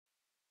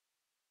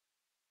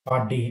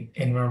Part D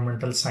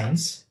environmental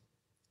science.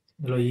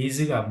 ఇందులో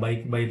ఈజీగా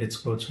by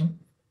తెచ్చుకోవచ్చు.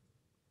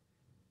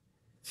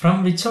 From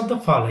which of the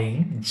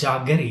following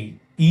jaggery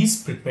is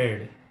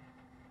prepared?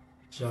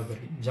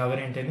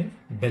 Jaggery అంటే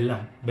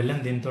బెల్లం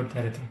దీంతో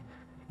తయారవుతుంది.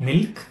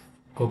 Milk,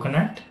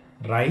 coconut,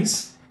 rice,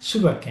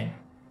 sugar cane.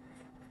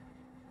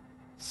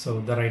 So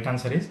the right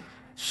answer is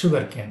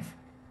sugar cane,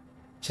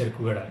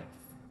 చెరుకు గడలు.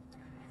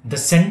 The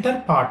centre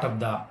part of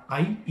the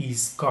I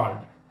is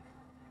called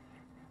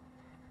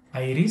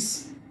iris,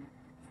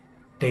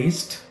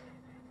 taste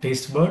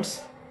buds,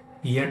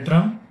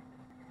 eardrum,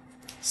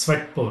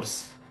 sweat pores.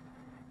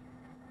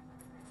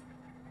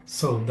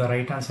 So the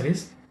right answer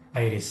is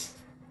iris.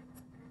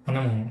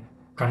 మనము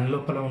కన్ను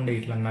లోపల ఉండే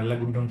ఇట్లా నల్ల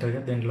గుడ్డు ఉంటుంది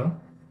కదా, దీంట్లో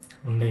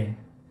ఉండే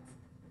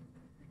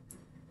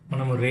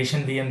మనము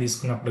రేషన్ బియ్యం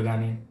తీసుకున్నప్పుడు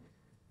కానీ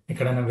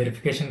ఎక్కడైనా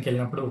వెరిఫికేషన్కి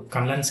వెళ్ళినప్పుడు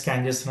కళ్ళని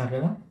స్కాన్ చేస్తున్నారు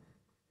కదా,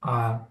 ఆ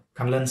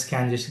కళ్ళని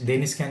స్కాన్ చేసి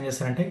దేన్ని స్కాన్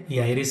చేస్తారంటే ఈ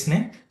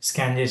ఐరిస్నే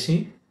స్కాన్ చేసి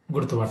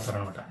గుర్తుపడతారు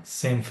అనమాట.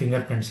 సేమ్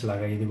ఫింగర్ ప్రింట్స్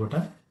లాగా ఇది కూడా.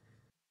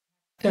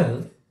 Capital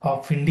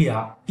of India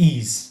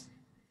is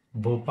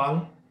Bhopal,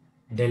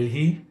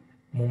 Delhi,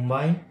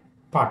 Mumbai,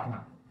 Patna.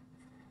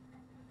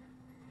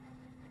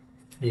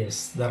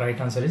 Yes, the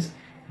right answer is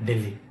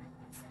Delhi.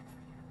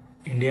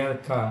 India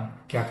యొక్క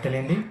క్యాపిటల్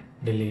ఏంటి?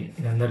 ఢిల్లీ.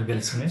 ఇది అందరికి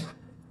తెలిసిందే.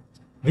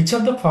 Which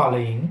of the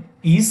following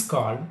is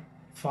called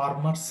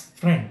farmers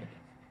friend?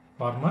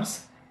 Farmers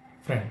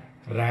friend.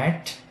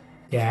 rat,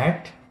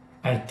 cat,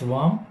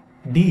 earthworm,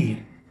 deer.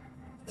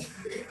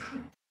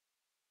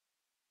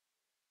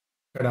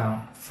 ఇక్కడ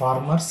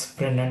ఫార్మర్స్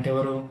ఫ్రెండ్ అంటే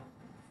ఎవరు?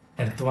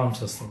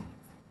 ఎర్త్వామ్స్ వస్తుంది.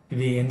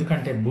 ఇవి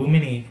ఎందుకంటే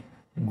భూమిని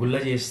గుల్ల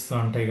చేస్తూ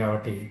ఉంటాయి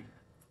కాబట్టి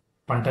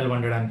పంటలు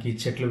పండడానికి,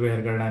 చెట్లు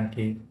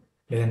పెరగడానికి,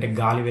 లేదంటే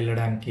గాలి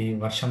వెళ్ళడానికి,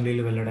 వర్షం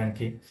నీళ్ళు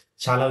వెళ్ళడానికి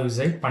చాలా యూజ్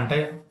అయ్యి పంట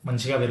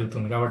మంచిగా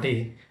పెరుగుతుంది. కాబట్టి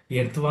ఈ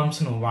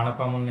ఎర్త్వామ్స్ను,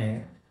 వానపాముల్ని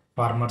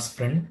ఫార్మర్స్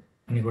ఫ్రెండ్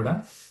అని కూడా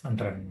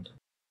అంటారు అనమాట.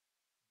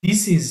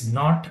 This is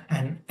not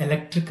an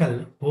electrical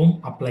home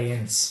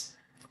appliance.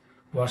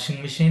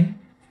 Washing machine,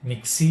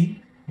 mixie,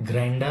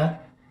 grinder,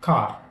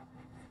 car.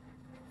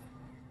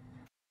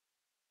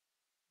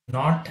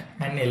 Not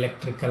an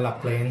electrical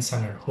appliances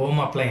అన్నాడు. Home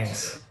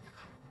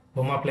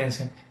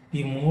appliance.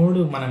 ఈ మూడు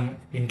మనం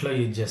ఇంట్లో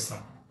యూజ్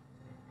చేస్తాం.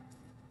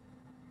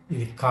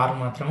 ఇది కార్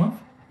మాత్రమా?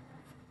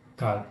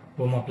 కాదు,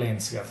 హోమ్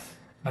అప్లయన్స్ కాదు,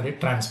 అది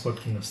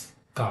ట్రాన్స్పోర్ట్ కింద వస్తుంది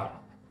car.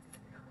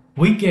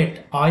 We get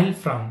oil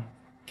from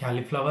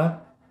cauliflower,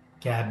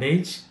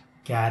 cabbage,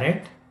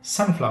 carrot,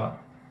 sunflower.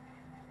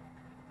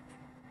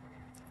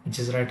 Which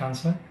is right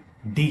answer?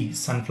 D,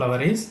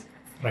 sunflower is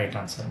right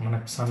answer.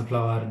 మనకు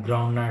సన్ఫ్లవర్,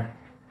 గ్రౌండ్ నట్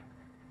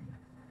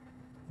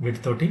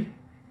వీటితోటి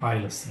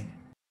ఆయిల్ వస్తుంది.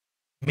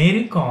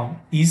 Mary com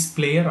is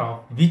player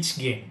of which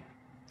game?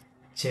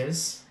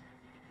 Chess,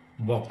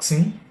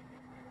 boxing,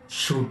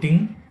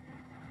 shooting,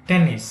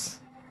 tennis.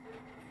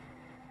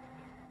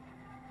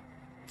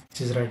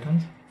 Which is right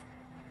answer?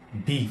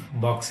 B,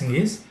 boxing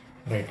is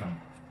right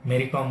answer.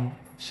 Mary Kom,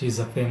 she is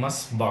a famous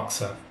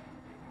boxer.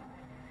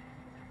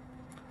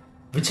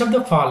 Which of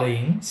the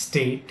following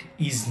state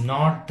is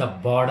not the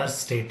border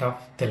state of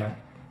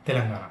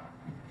Telangana?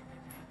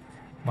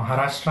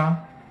 Maharashtra,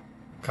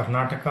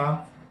 Karnataka,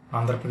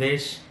 Andhra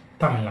Pradesh,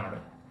 Tamil Nadu.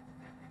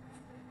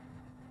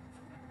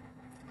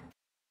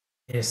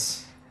 Yes,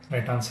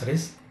 right answer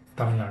is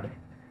Tamil Nadu.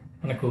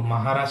 మనకు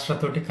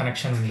మహారాష్ట్ర తోటి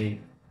connection ఉంది,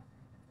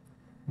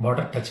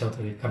 border touch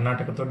అవుతుంది.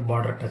 కర్ణాటక తోటి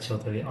border touch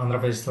అవుతుంది.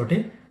 ఆంధ్రప్రదేశ్ తోటి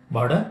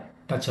border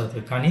touch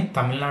అవుతుంది. కానీ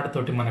తమిళనాడు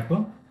తోటి మనకు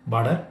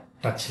బార్డర్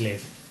టచ్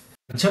లేదు.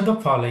 Which of the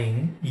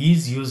following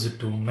is used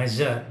to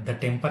measure the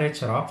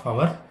temperature of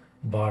our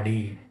body?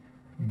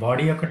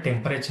 Body యొక్క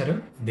టెంపరేచర్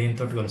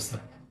దేనితో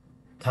కొలుస్తారు?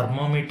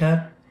 Thermometer,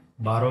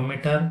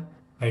 barometer,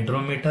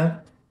 hydrometer,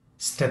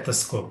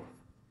 stethoscope.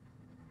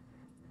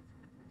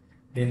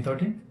 దీంతో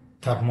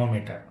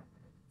థర్మోమీటర్.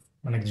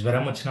 మనకి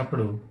జ్వరం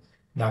వచ్చినప్పుడు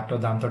డాక్టర్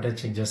దాంతో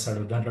చెక్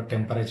చేస్తాడు, దాంట్లో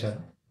టెంపరేచర్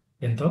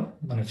ఎంతో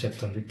మనకు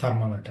చెప్తుంది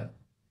thermometer.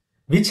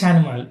 Which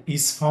animal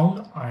is found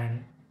on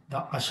the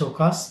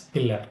Ashoka's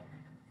pillar?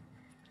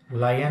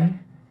 Lion,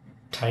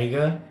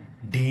 tiger,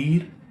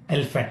 deer,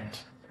 elephant.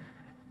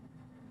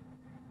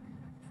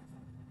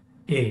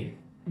 A,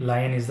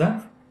 lion is the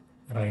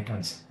right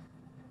answer.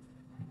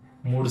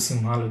 3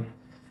 సింహాలు,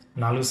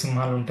 4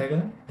 సింహాలు ఉంటాయి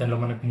కదా, దానిలో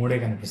మనకు 3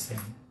 కనిపిస్తాయి.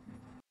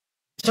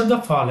 Which of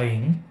the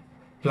following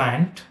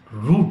plant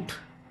root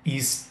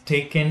is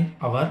taken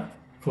our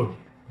food?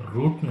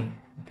 రూట్ను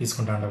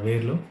తీసుకుంటాం,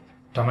 వేర్లు.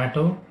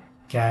 Tomato,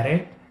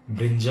 carrot,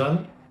 brinjal,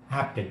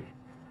 apple.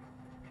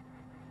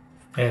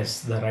 Yes,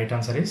 the right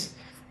answer is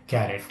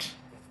carrot.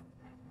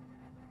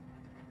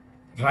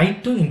 Right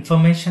to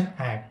Information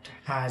Act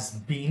has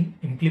been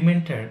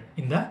implemented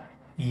in the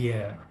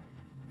year.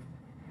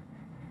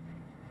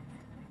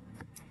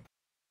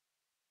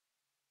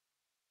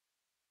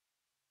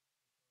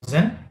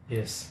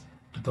 Yes,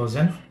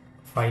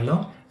 2005 లో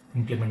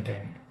implement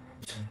అయింది.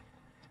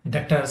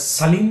 Dr.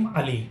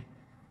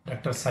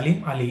 Salim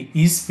Ali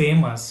is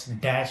famous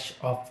dash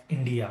of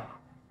India.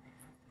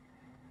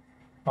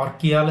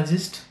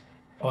 Archaeologist,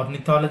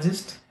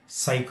 ornithologist,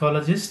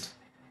 psychologist,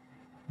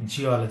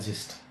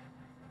 geologist.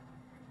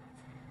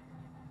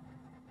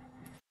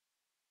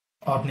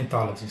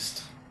 Ornithologist.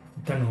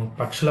 ఇతను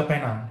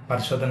పక్షులపైన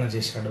పరిశోధన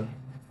చేశాడు.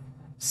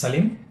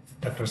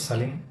 Doctor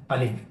Salim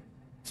Ali.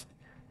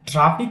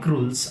 Traffic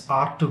rules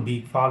are to be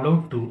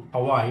followed to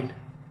avoid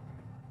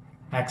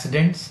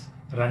accidents,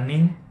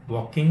 running,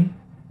 walking,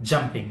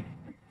 jumping.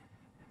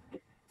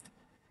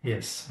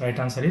 Yes,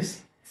 right answer is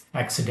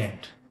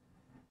accident.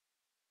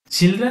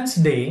 Children's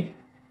Day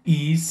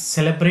is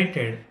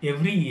celebrated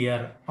every year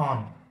on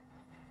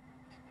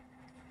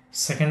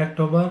 2nd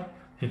October,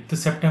 5th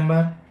September,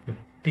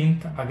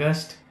 15th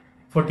August,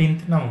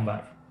 14th November.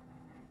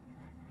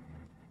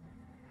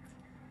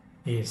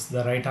 Yes,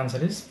 the right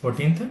answer is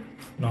 14th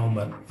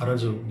November. ఆ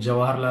రోజు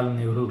Jawaharlal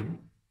Nehru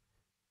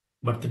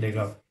birthday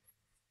గా.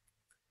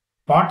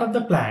 Part of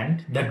the plant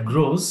that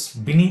grows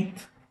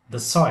beneath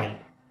the soil.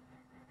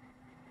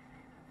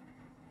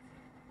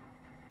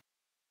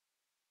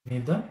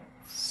 Beneath the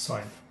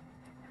soil.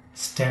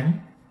 Stem,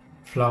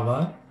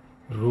 flower,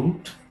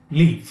 root,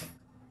 leaf.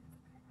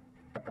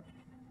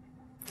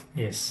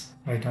 Yes,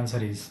 right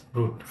answer is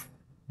root.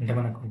 అంటే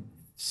మనకు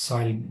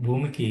soil,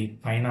 భూమికి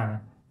పైన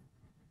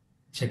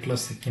చెట్లు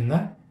వస్తాయి, కింద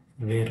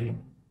వేర్లు.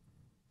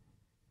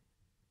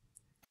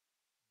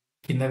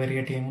 కింద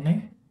పెరిగేటి ఏమున్నాయి?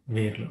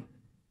 వేర్లు.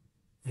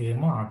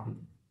 ఇవేమో ఆకులు,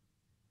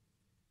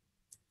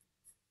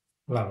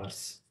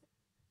 ఫ్లవర్స్.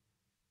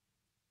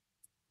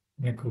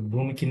 మీకు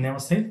భూమి కింద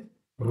ఏమొస్తాయి?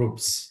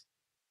 Roots.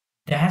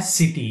 Dash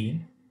city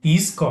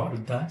is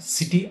called the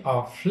city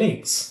of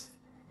lakes.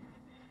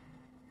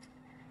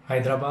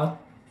 Hyderabad,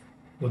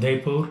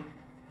 Udaipur,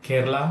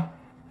 Kerala,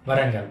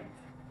 Warangal.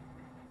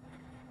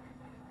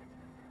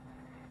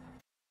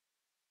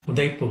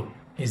 Udaipur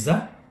is the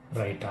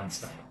right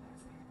answer.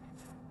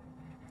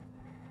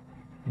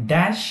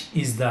 Dash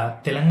is the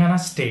Telangana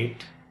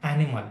state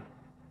animal.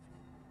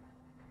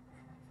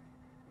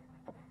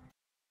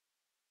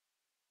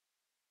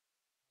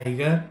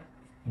 Tiger,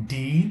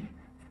 deer,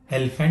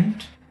 elephant,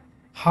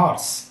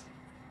 horse.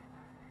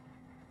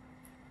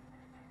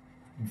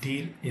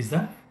 Deer is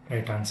the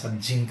right answer.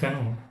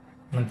 జింకను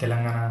మన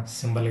తెలంగాణ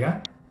సింబల్గా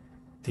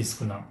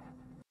తీసుకున్నాం.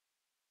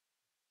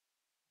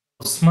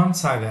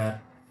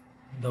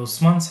 The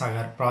Usman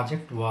Sagar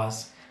project was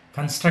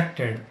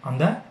constructed on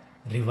the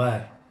river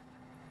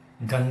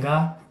Ganga,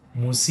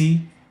 Musi,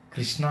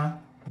 Krishna,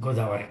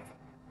 Godavari.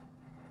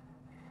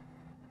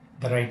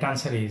 The right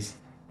answer is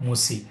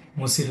Musi.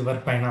 Musi river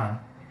పైన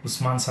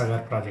Osman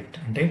Sagar project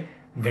అంటే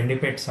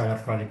గండిపేట్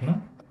సాగర్ ప్రాజెక్ట్ను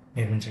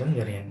నిర్మించడం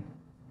జరిగింది.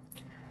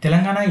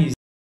 Telangana is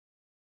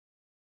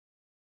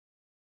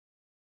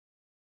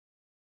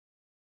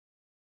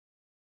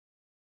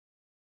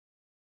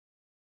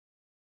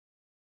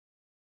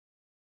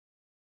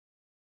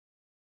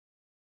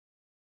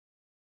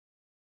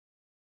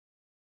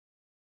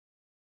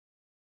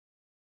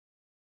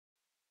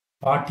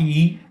party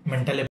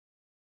mental